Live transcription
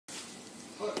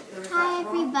Hi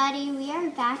everybody, we are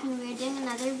back and we're doing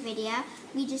another video.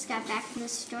 We just got back from the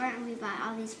store and we bought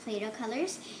all these Play-Doh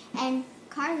colors. And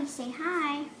Carly, say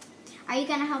hi. Are you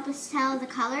going to help us tell the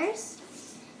colors?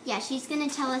 Yeah, she's going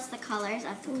to tell us the colors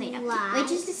of the Play-Doh. Wait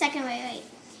just a second, wait.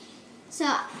 So,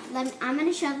 I'm going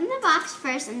to show them the box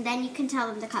first and then you can tell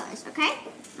them the colors, okay?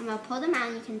 I'm going to pull them out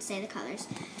and you can say the colors.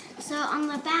 So on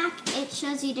the back, it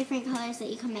shows you different colors that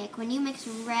you can make. When you mix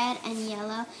red and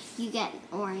yellow, you get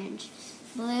orange.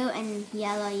 Blue and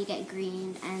yellow, you get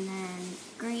green. And then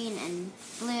green and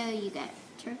blue, you get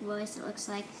turquoise, it looks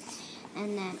like.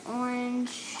 And then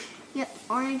orange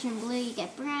and blue, you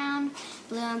get brown.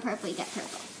 Blue and purple, you get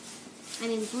purple.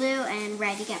 Blue and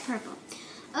red, you get purple.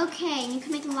 Okay, and you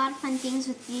can make a lot of fun things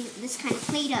with this kind of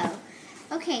Play-Doh.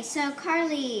 Okay, so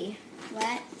Carly,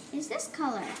 what is this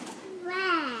color?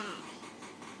 Red.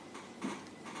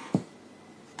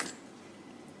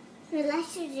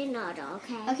 Let's do another,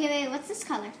 okay? Okay, wait, what's this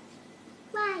color?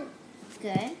 White.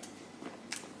 Good.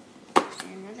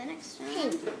 And the next one.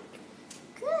 Pink.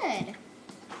 Good.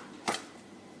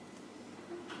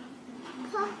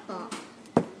 Purple.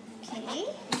 Okay.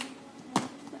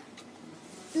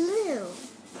 Blue.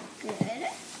 Good.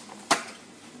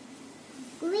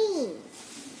 Green.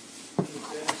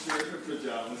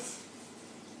 Pajamas.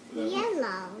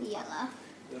 Yellow. Yellow.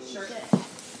 Sure. Good.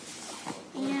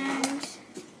 And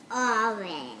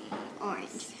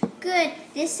orange. Good.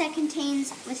 This set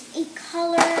contains with 8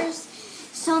 colors.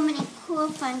 So many cool,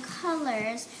 fun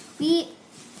colors. We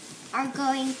are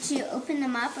going to open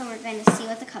them up and we're going to see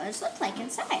what the colors look like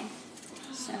inside.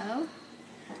 So,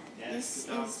 this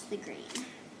is the green.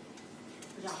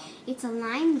 It's a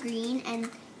lime green, and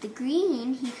the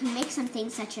green, you can make some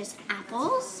things such as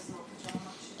apples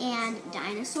and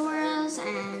dinosaurs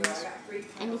and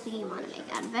anything you want to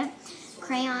make out of it.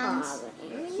 Crayons.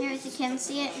 Here, if you can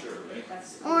see it.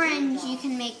 Orange, you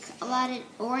can make a lot of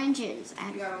oranges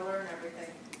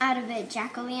out of it.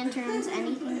 Jack-o'-lanterns,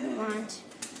 anything you want.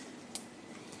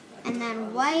 And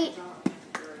then white,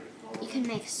 you can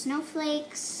make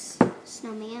snowflakes,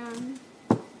 snowman.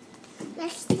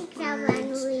 Let's take that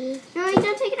one, Lee. No,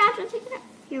 don't take it off, don't take it off.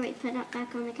 Here, wait, put it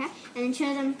back on the cap. And then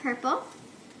show them purple.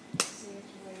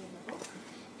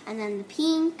 And then the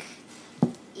pink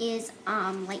is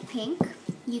light pink.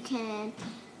 You can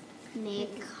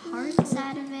make hearts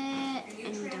out of it.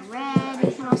 And the red,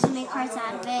 you can also make hearts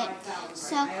out of it.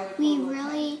 So we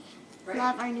really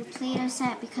love our new Play-Doh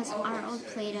set because our old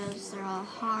Play-Dohs are all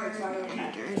hard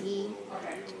and dirty.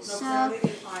 So,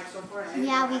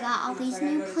 yeah, we got all these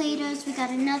new Play-Dohs. We got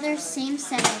another same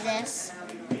set of this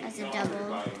as a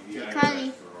double. Hey,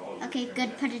 Carly. Okay,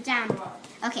 good. Put it down.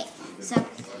 Okay, so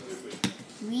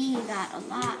we got a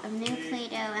lot of new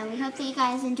Play-Doh, and we hope that you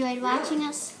guys enjoyed watching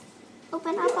us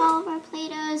open up all of our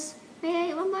Play-Dohs.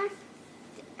 Wait, one more.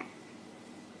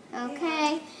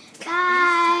 Okay.